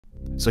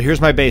So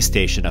here's my base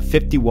station, a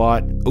 50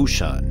 watt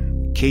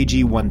Ocean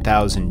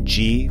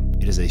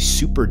KG1000G. It is a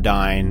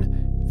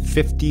Superheterodyne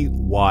 50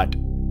 watt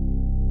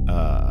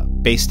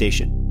base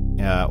station,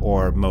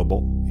 or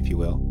mobile, if you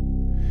will.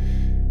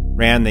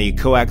 Ran the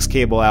coax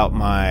cable out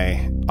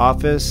my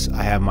office.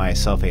 I have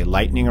myself a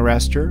lightning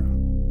arrestor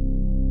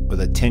with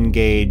a 10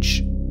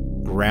 gauge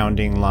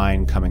grounding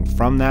line coming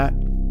from that,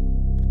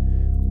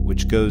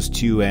 which goes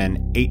to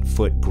an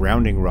 8-foot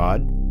grounding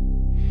rod.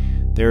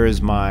 There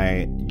is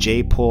my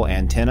J-pole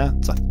antenna.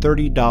 It's a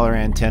 $30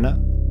 antenna.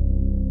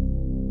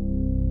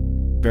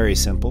 Very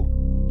simple.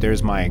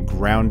 There's my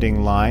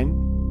grounding line.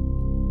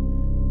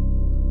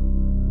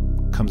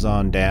 Comes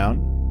on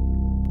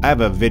down. I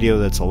have a video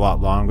that's a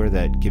lot longer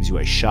that gives you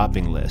a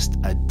shopping list,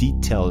 a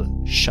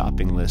detailed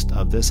shopping list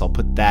of this. I'll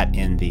put that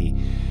in the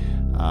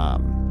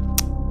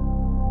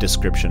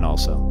description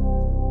also.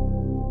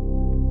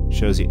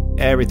 Shows you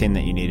everything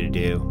that you need to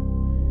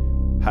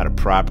do, how to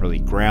properly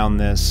ground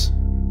this.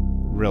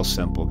 Real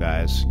simple,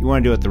 guys. You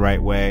want to do it the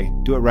right way.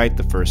 Do it right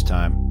the first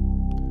time.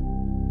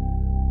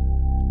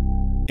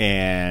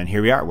 And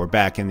here we are. We're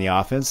back in the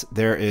office.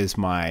 There is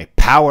my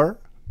power.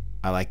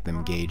 I like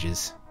them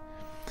gauges.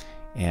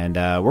 And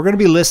we're going to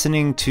be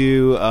listening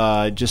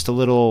to just a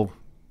little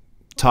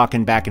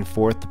talking back and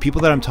forth. The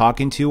people that I'm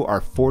talking to are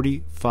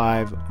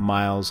 45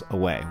 miles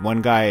away.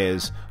 One guy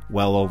is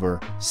well over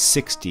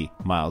 60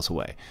 miles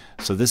away.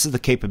 So this is the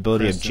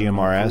capability of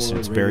GMRS, and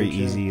it's very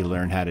easy to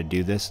learn how to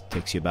do this. It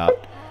takes you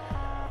about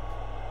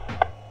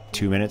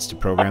 2 minutes to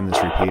program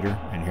this repeater,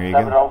 and here you go.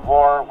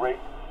 704 rate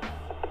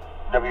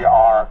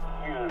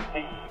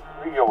WRQC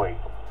 308.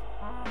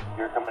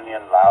 You're coming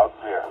in loud,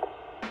 clear.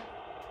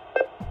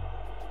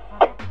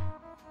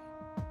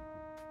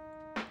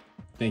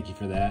 Thank you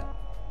for that.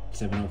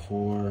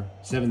 704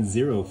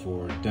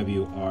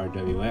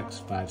 WRWX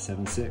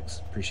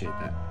 576. Appreciate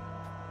that.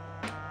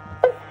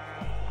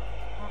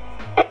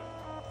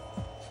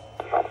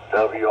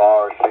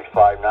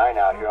 WR659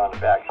 out here on the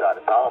backside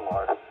of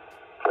Palomar.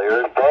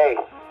 Clear as day.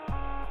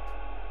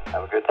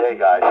 Have a good day,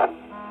 guys.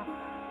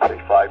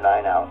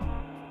 659 out.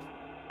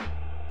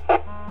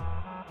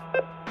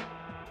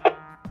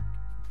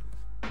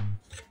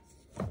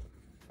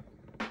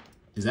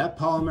 Is that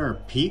Palomar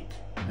Peak?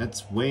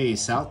 That's way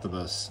south of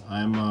us.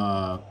 I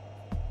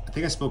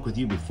think I spoke with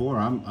you before.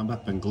 I'm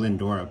up in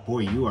Glendora. Boy,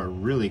 you are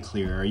really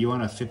clear. Are you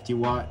on a 50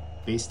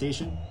 watt base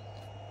station?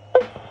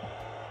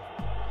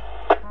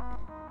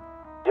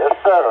 Yes,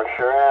 sir, I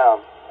sure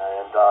am.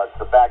 And it's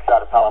the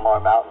backside of Palomar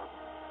Mountain,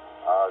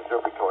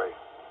 observatory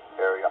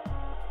area.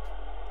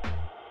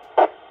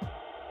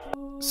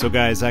 So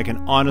guys, I can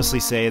honestly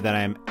say that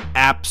I'm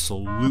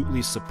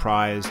absolutely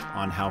surprised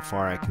on how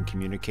far I can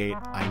communicate.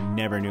 I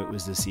never knew it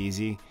was this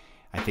easy.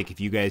 I think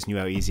if you guys knew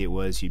how easy it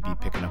was, you'd be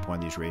picking up one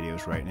of these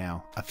radios right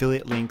now.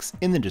 Affiliate links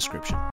in the description.